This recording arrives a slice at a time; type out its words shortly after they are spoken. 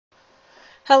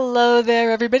Hello there,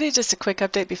 everybody. Just a quick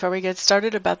update before we get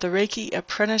started about the Reiki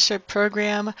Apprenticeship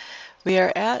Program. We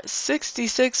are at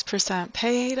 66%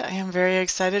 paid. I am very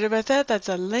excited about that. That's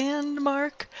a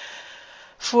landmark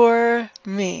for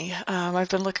me. I've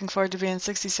been looking forward to being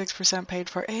 66% paid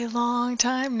for a long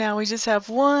time. Now we just have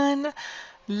one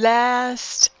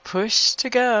last push to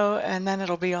go, and then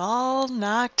it'll be all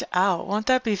knocked out. Won't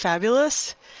that be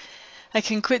fabulous? I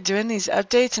can quit doing these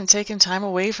updates and taking time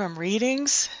away from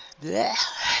readings. Blech.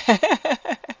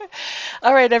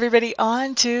 All right, everybody,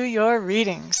 on to your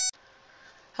readings.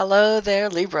 Hello there,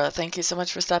 Libra. Thank you so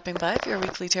much for stopping by for your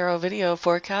weekly tarot video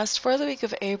forecast for the week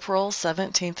of April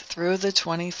 17th through the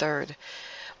 23rd.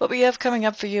 What we have coming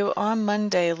up for you on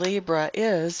Monday, Libra,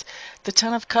 is the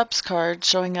Ten of Cups card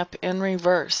showing up in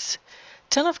reverse.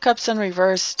 Ten of Cups in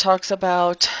reverse talks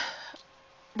about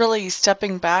really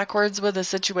stepping backwards with a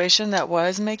situation that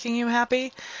was making you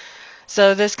happy.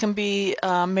 So this can be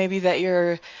maybe that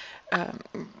you're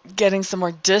getting some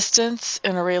more distance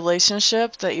in a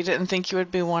relationship that you didn't think you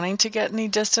would be wanting to get any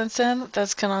distance in.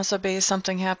 This can also be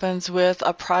something happens with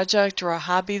a project or a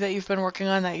hobby that you've been working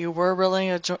on that you were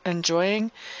really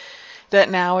enjoying, that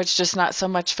now it's just not so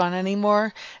much fun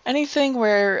anymore. Anything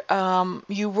where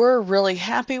you were really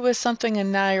happy with something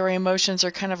and now your emotions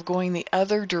are kind of going the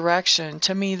other direction.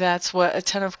 To me, that's what a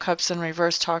Ten of Cups in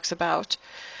reverse talks about.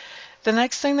 The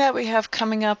next thing that we have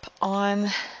coming up on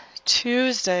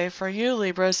Tuesday for you,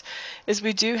 Libras, is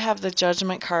we do have the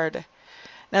Judgment card.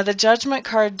 Now, the Judgment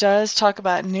card does talk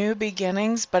about new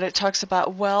beginnings, but it talks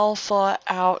about well thought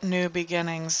out new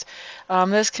beginnings.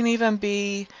 This can even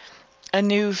be a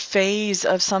new phase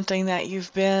of something that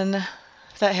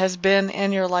that has been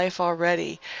in your life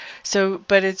already.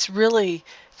 But it's really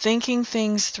thinking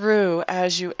things through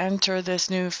as you enter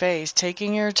this new phase,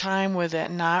 taking your time with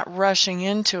it, not rushing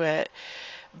into it,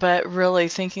 but really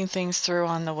thinking things through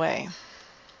on the way.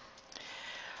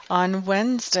 On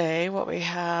Wednesday, what we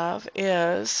have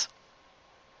is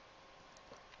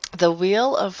the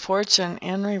Wheel of Fortune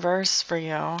in reverse for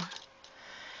you.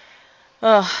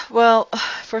 Well,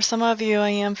 for some of you, I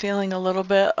am feeling a little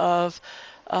bit of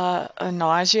a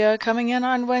nausea coming in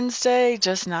on Wednesday,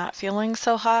 just not feeling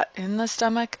so hot in the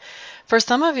stomach. For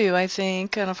some of you, I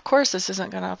think, and of course this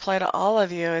isn't going to apply to all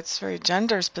of you, it's very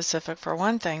gender specific for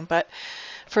one thing, but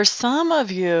for some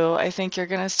of you, I think you're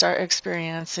going to start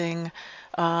experiencing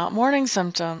morning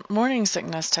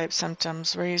sickness type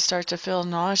symptoms where you start to feel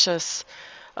nauseous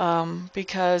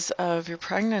because of your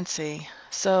pregnancy.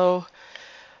 So,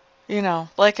 you know,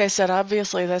 like I said,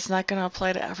 obviously that's not going to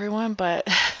apply to everyone, but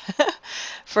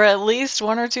for at least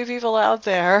one or two people out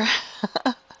there,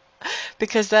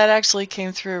 because that actually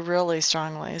came through really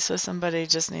strongly. So somebody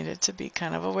just needed to be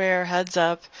kind of aware, heads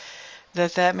up,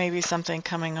 that may be something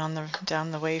coming on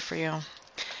down the way for you.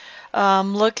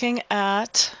 Looking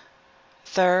at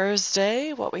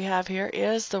Thursday, what we have here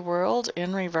is the World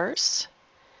in reverse.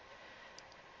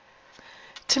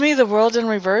 To me, the World in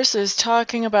reverse is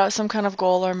talking about some kind of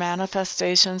goal or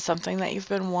manifestation, something that you've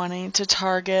been wanting to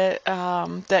target,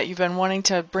 that you've been wanting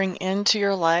to bring into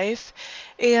your life.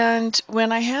 And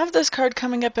when I have this card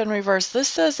coming up in reverse, this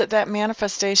says that that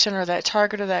manifestation or that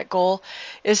target or that goal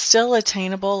is still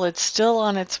attainable. It's still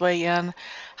on its way in.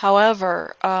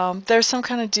 However, there's some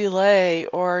kind of delay,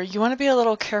 or you want to be a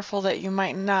little careful that you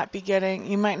might not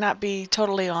be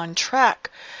totally on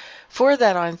track for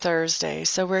that on Thursday.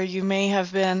 So where you may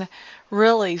have been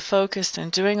really focused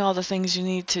and doing all the things you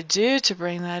need to do to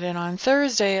bring that in on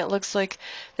Thursday, it looks like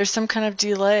there's some kind of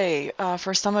delay.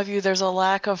 For some of you, there's a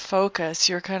lack of focus.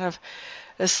 You're kind of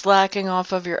slacking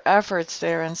off of your efforts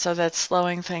there, and so that's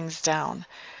slowing things down.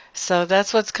 So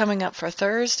that's what's coming up for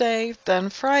Thursday. Then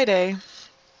Friday,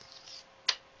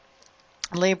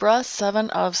 Libra, Seven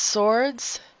of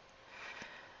Swords.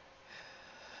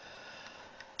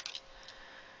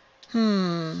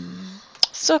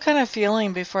 Still kind of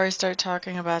feeling before I start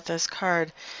talking about this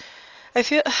card.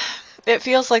 It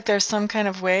feels like there's some kind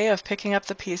of way of picking up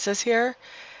the pieces here.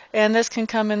 And this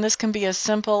can be as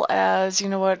simple as, you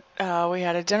know what, we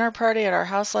had a dinner party at our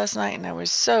house last night and I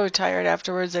was so tired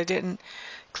afterwards I didn't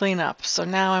clean up. So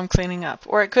now I'm cleaning up.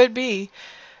 Or it could be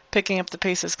picking up the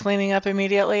pieces, cleaning up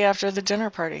immediately after the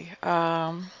dinner party.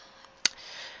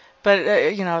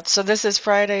 But, you know, so this is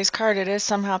Friday's card. It is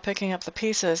somehow picking up the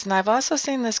pieces. And I've also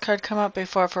seen this card come up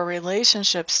before for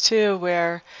relationships, too,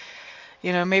 where,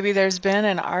 you know, maybe there's been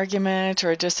an argument or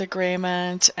a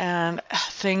disagreement and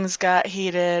things got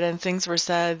heated and things were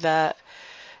said that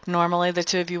normally the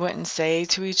two of you wouldn't say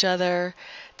to each other.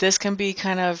 This can be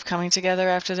kind of coming together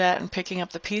after that and picking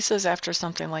up the pieces after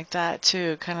something like that,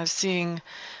 too, kind of seeing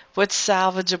what's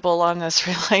salvageable on this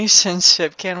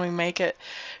relationship? Can we make it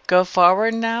go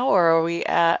forward now, or are we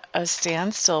at a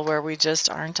standstill where we just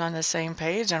aren't on the same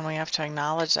page and we have to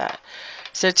acknowledge that?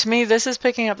 So to me, this is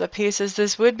picking up the pieces.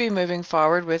 This would be moving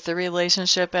forward with the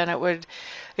relationship, and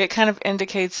it kind of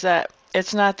indicates that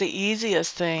it's not the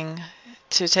easiest thing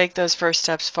to take those first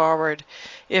steps forward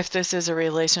if this is a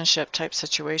relationship type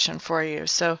situation for you.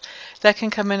 So that can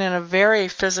come in a very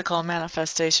physical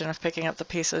manifestation of picking up the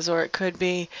pieces, or it could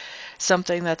be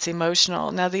something that's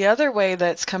emotional. Now, the other way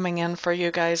that's coming in for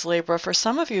you guys, Libra, for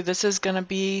some of you, this is going to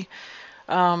be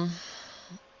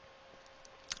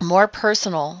more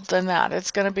personal than that.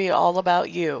 It's going to be all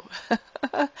about you.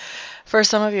 For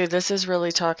some of you, this is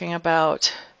really talking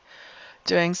about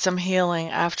doing some healing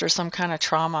after some kind of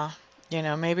trauma. You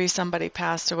know, maybe somebody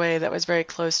passed away that was very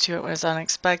close to you. It was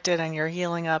unexpected, and you're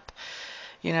healing up.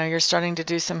 You know, you're starting to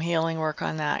do some healing work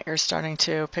on that. You're starting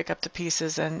to pick up the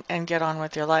pieces and get on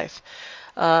with your life.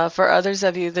 For others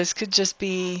of you, this could just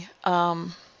be a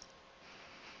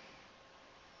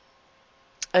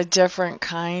different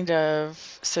kind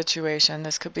of situation.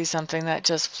 This could be something that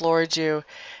just floored you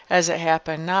as it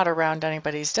happened, not around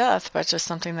anybody's death, but just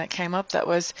something that came up that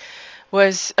was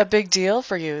a big deal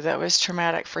for you, that was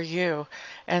traumatic for you.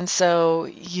 And so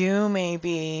you may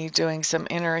be doing some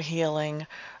inner healing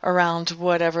around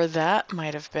whatever that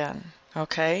might have been,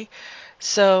 okay?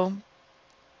 So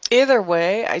either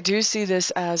way, I do see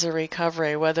this as a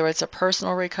recovery, whether it's a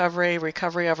personal recovery,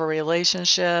 recovery of a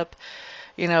relationship,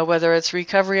 you know, whether it's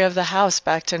recovery of the house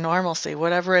back to normalcy,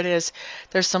 whatever it is,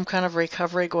 there's some kind of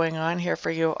recovery going on here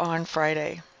for you on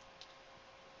Friday.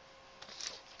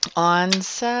 On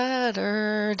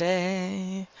Saturday,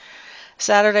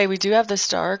 we do have the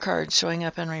Star card showing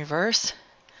up in reverse.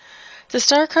 The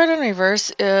Star card in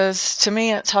reverse is, to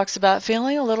me, it talks about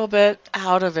feeling a little bit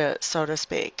out of it, so to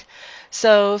speak.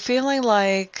 So feeling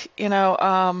like, you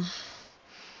know,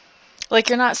 like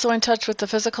you're not so in touch with the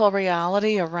physical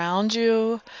reality around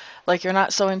you, like you're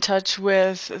not so in touch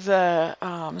with the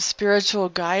spiritual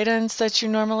guidance that you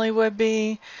normally would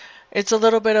be. It's a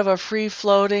little bit of a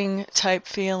free-floating type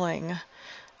feeling.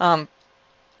 You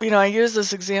know, I use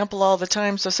this example all the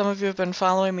time, so some of you have been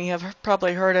following me have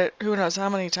probably heard it who knows how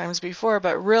many times before,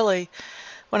 but really,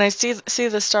 when I see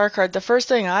the Star card, the first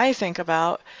thing I think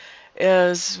about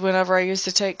is whenever I used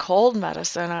to take cold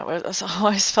medicine, I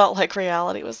always felt like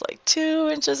reality was like 2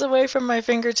 inches away from my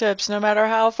fingertips, no matter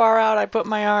how far out I put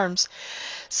my arms.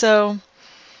 So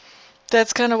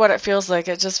that's kind of what it feels like.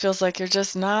 It just feels like you're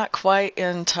just not quite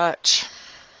in touch.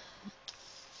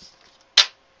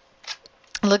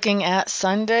 Looking at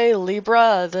Sunday,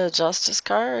 Libra, the Justice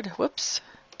card. Whoops.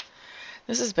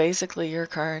 This is basically your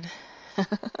card.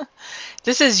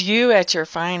 This is you at your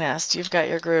finest. You've got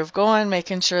your groove going,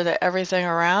 making sure that everything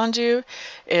around you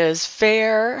is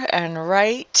fair and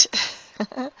right.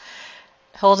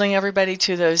 Holding everybody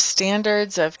to those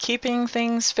standards of keeping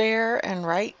things fair and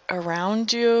right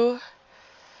around you.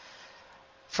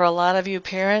 For a lot of you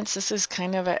parents, this is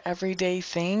kind of an everyday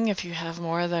thing if you have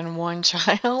more than one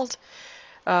child.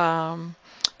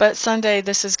 But Sunday,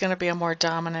 this is going to be a more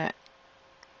dominant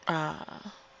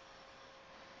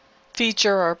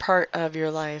feature or part of your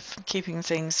life, keeping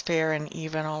things fair and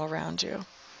even all around you.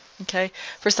 Okay?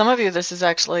 For some of you, this is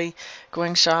actually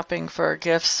going shopping for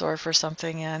gifts or for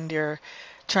something, and you're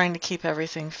trying to keep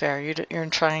everything fair. You're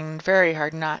trying very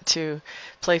hard not to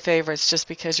play favorites just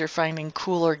because you're finding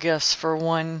cooler gifts for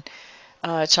one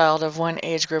child of one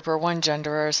age group or one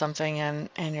gender or something,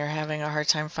 and you're having a hard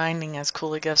time finding as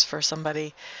cool gifts for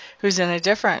somebody who's in a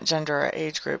different gender or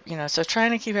age group. You know, so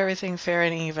trying to keep everything fair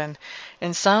and even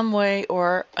in some way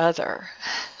or other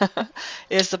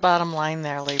is the bottom line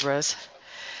there, Libras.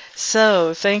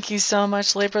 So thank you so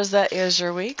much, Libras. That is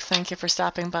your week. Thank you for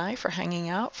stopping by, for hanging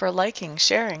out, for liking,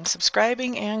 sharing,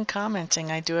 subscribing, and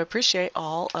commenting. I do appreciate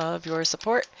all of your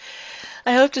support.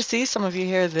 I hope to see some of you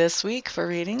here this week for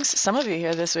readings, some of you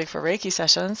here this week for Reiki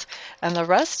sessions, and the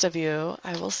rest of you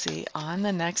I will see on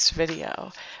the next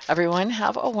video. Everyone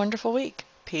have a wonderful week.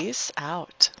 Peace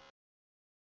out.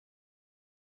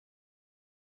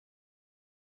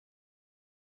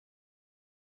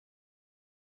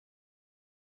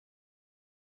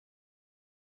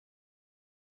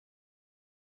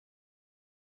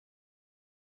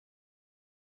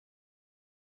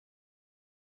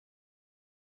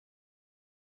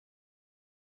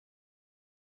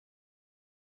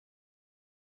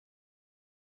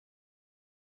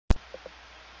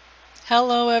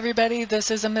 Hello everybody,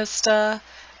 this is Amista,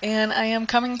 and I am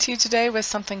coming to you today with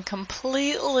something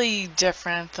completely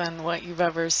different than what you've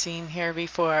ever seen here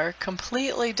before,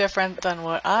 completely different than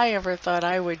what I ever thought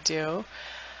I would do.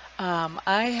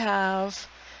 I have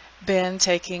been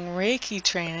taking Reiki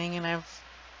training, and I've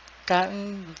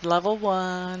gotten level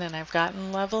 1 and I've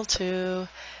gotten level 2,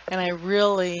 and I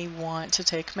really want to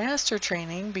take master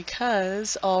training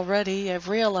because already I've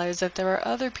realized that there are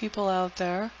other people out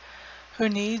there who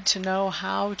need to know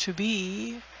how to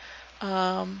be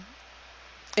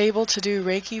able to do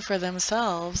Reiki for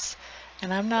themselves,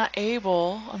 and I'm not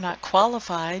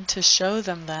qualified to show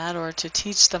them that or to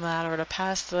teach them that or to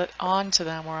pass that on to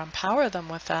them or empower them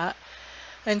with that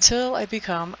until I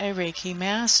become a Reiki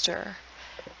Master.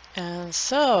 And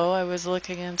so I was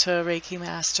looking into a Reiki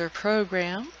Master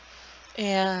program,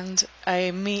 and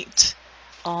I meet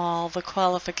all the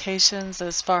qualifications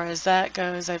as far as that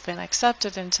goes. I've been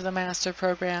accepted into the Master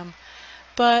program,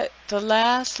 but the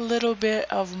last little bit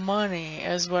of money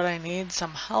is what I need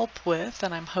some help with,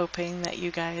 and I'm hoping that you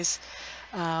guys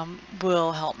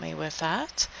will help me with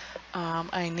that.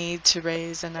 I need to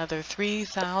raise another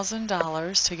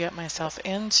 $3,000 to get myself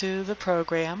into the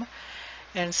program.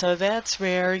 And so that's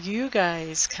where you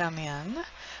guys come in.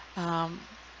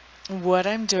 What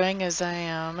I'm doing is I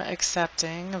am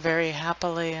accepting very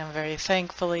happily and very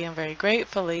thankfully and very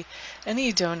gratefully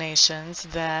any donations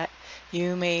that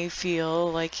you may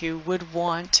feel like you would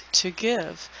want to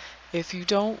give. If you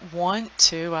don't want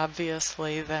to,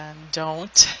 obviously, then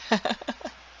don't.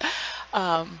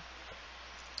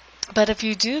 But if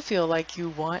you do feel like you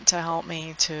want to help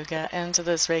me to get into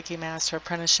this Reiki Master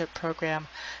Apprenticeship Program,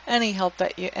 any help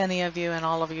that any of you and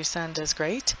all of you send is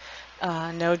great.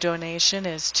 No donation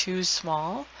is too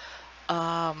small.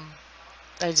 I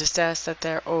just ask that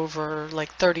they're over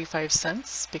like 35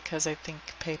 cents because I think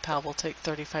PayPal will take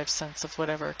 35 cents of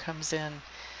whatever comes in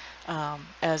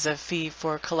as a fee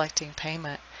for collecting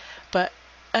payment. But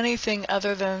anything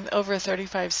other than over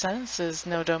 35 cents is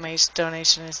no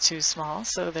donation is too small,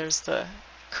 so there's the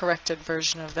corrected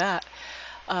version of that.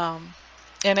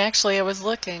 And actually I was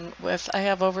looking I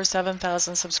have over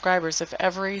 7,000 subscribers. If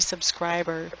every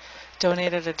subscriber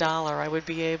donated $1, I would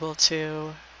be able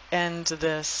to end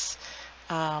this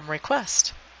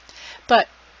request. But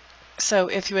so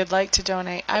if you would like to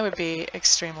donate, I would be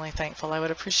extremely thankful. I would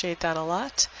appreciate that a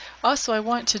lot. Also, I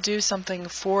want to do something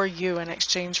for you in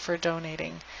exchange for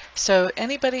donating. So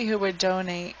anybody who would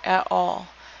donate at all,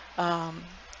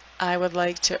 I would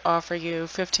like to offer you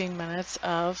 15 minutes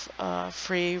of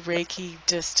free Reiki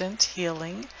distant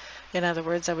healing. In other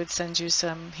words, I would send you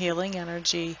some healing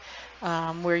energy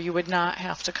where you would not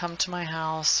have to come to my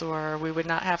house, or we would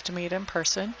not have to meet in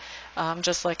person,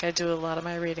 just like I do a lot of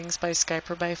my readings by Skype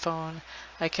or by phone.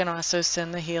 I can also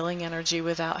send the healing energy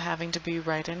without having to be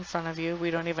right in front of you.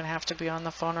 We don't even have to be on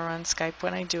the phone or on Skype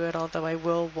when I do it, although I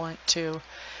will want to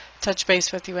touch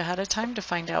base with you ahead of time to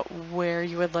find out where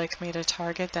you would like me to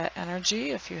target that energy.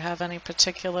 If you have any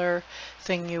particular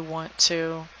thing you want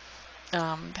to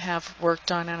have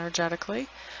worked on energetically,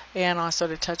 and also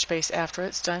to touch base after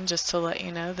it's done just to let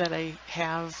you know that I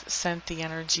have sent the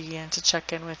energy in to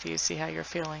check in with you, see how you're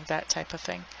feeling, that type of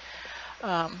thing.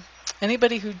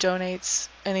 Anybody who donates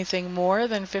anything more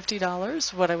than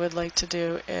 $50, what I would like to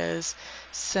do is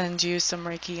send you some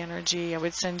Reiki energy. I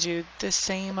would send you the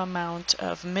same amount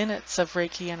of minutes of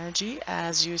Reiki energy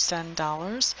as you send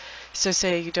dollars. So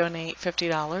say you donate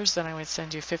 $50, then I would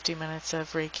send you 50 minutes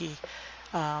of Reiki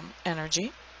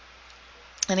energy.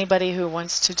 Anybody who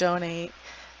wants to donate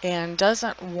and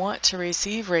doesn't want to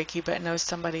receive Reiki but knows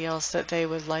somebody else that they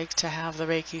would like to have the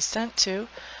Reiki sent to,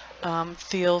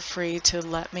 feel free to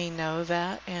let me know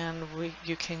that, and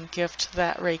you can gift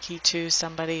that Reiki to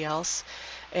somebody else,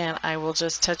 and I will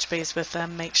just touch base with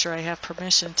them, make sure I have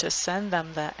permission to send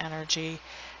them that energy,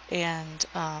 and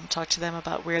talk to them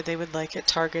about where they would like it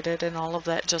targeted and all of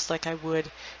that, just like I would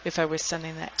if I was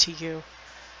sending that to you.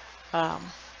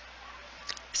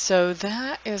 So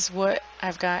that is what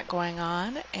I've got going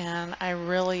on, and I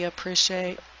really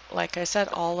appreciate, like I said,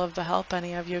 all of the help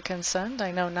any of you can send.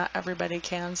 I know not everybody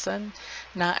can send,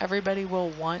 not everybody will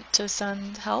want to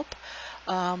send help,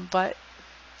 but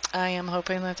I am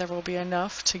hoping that there will be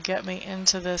enough to get me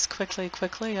into this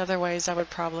quickly. Otherwise I would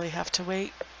probably have to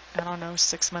wait, I don't know,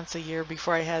 6 months, a year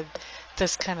before I had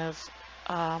this kind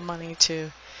of money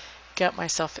to get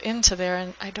myself into there,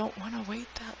 and I don't want to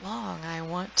wait that long. I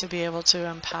want to be able to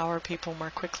empower people more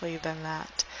quickly than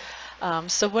that.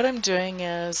 So what I'm doing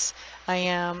is I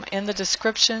am in the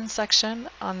description section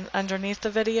underneath the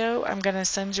video. I'm going to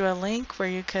send you a link where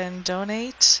you can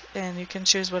donate, and you can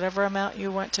choose whatever amount you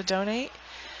want to donate,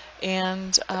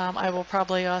 and I will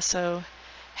probably also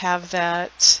have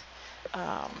that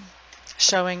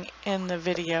showing in the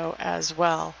video as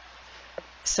well.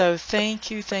 So thank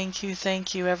you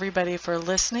everybody for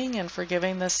listening and for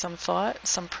giving this some thought,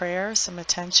 some prayer, some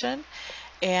attention.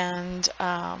 And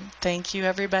thank you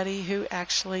everybody who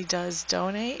actually does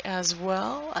donate as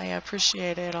well. I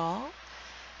appreciate it all.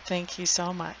 Thank you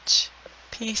so much.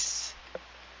 Peace.